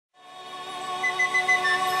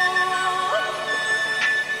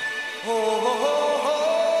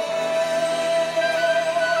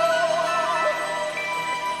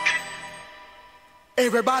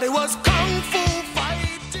Everybody was kung fu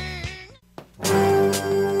fighting.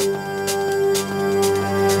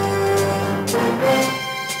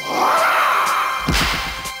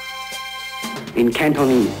 In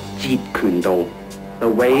Cantonese, Jeet Kune Do, the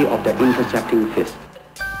way of the intercepting fist.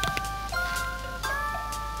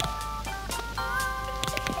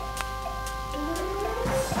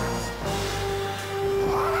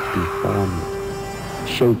 Be formless,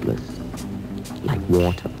 shapeless, like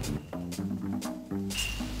water.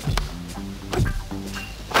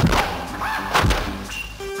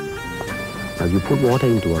 Now you put water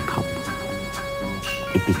into a cup,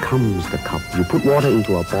 it becomes the cup. You put water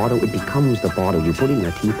into a bottle, it becomes the bottle. You put it in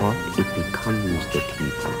a teapot, it becomes the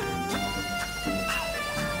teapot.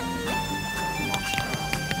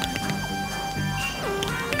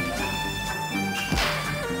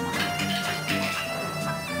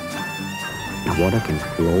 Now water can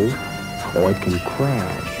flow or it can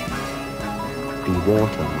crash. Be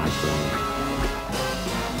water, my friend.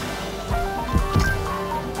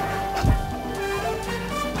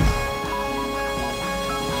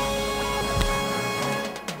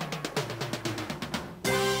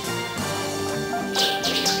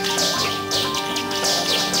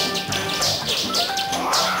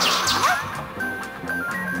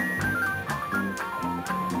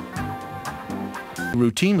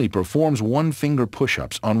 Routinely performs one-finger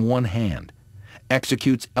push-ups on one hand,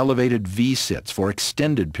 executes elevated V-sits for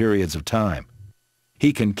extended periods of time.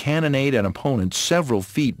 He can cannonade an opponent several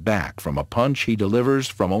feet back from a punch he delivers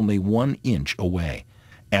from only 1 inch away.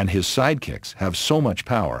 And his sidekicks have so much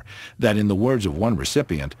power that, in the words of one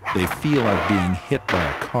recipient, they feel like being hit by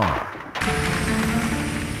a car.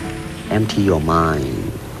 Empty your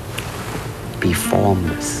mind. Be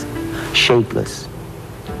formless, shapeless,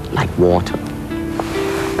 like water.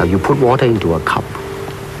 Now you put water into a cup,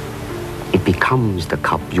 it becomes the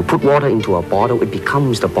cup. You put water into a bottle, it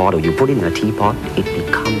becomes the bottle. You put it in a teapot, it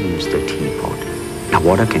becomes the teapot. Now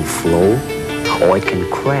water can flow or it can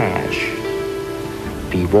crash.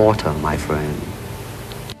 Be water, my friend.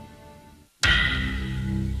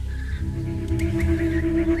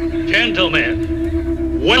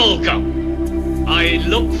 Gentlemen, welcome. I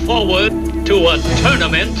look forward to a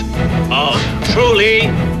tournament of truly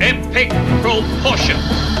epic proportions.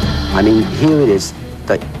 I mean, here it is,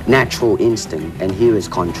 the natural instinct, and here is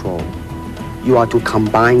control. You are to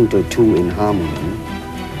combine the two in harmony.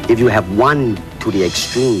 If you have one to the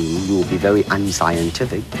extreme, you will be very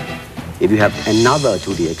unscientific. If you have another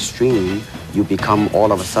to the extreme, you become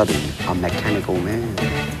all of a sudden a mechanical man.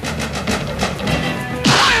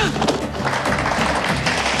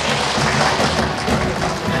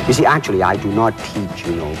 You see, actually, I do not teach,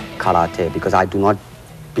 karate because I do not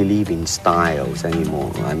believe in styles anymore.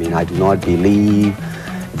 I mean, I do not believe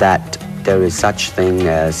that there is such thing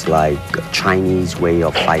as like a Chinese way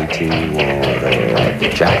of fighting or the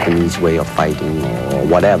Japanese way of fighting or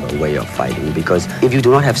whatever way of fighting. Because if you do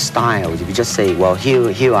not have styles, if you just say, well,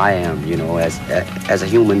 here I am, as a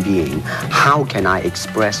human being, how can I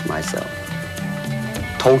express myself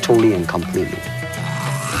totally and completely?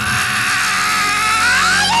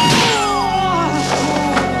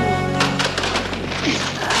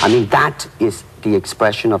 I mean, that is the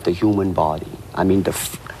expression of the human body. I mean,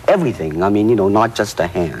 everything. I mean, not just the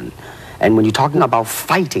hand. And when you're talking about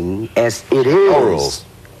fighting as it is, no rules.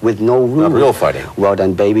 With no rules. Not real fighting. Well,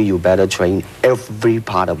 then, baby, you better train every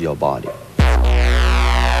part of your body.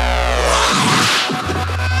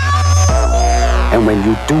 And when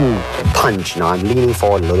you do punch, now I'm leaning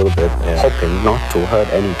forward a little bit, hoping not to hurt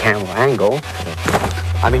any camera angle.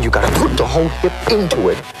 I mean, you gotta put the whole hip into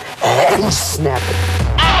it and snap it.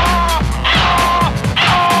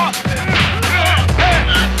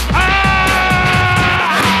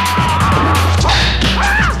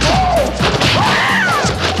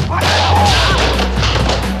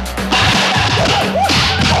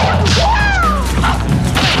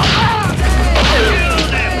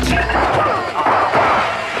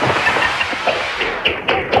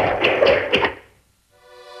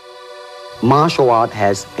 Martial art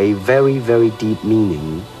has a very, very deep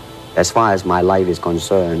meaning as far as my life is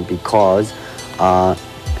concerned because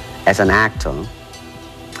as an actor,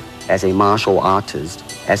 as a martial artist,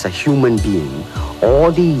 as a human being,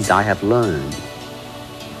 all these I have learned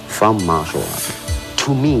from martial art.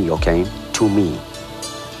 To me, to me,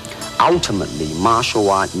 ultimately, martial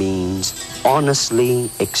art means honestly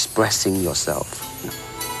expressing yourself.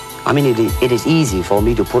 I mean, it is easy for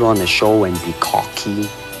me to put on a show and be cocky,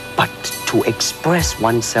 but to express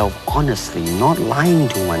oneself honestly, not lying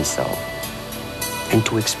to oneself, and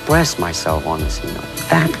to express myself honestly,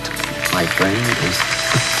 that, my friend, is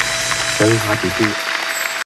very hard to do.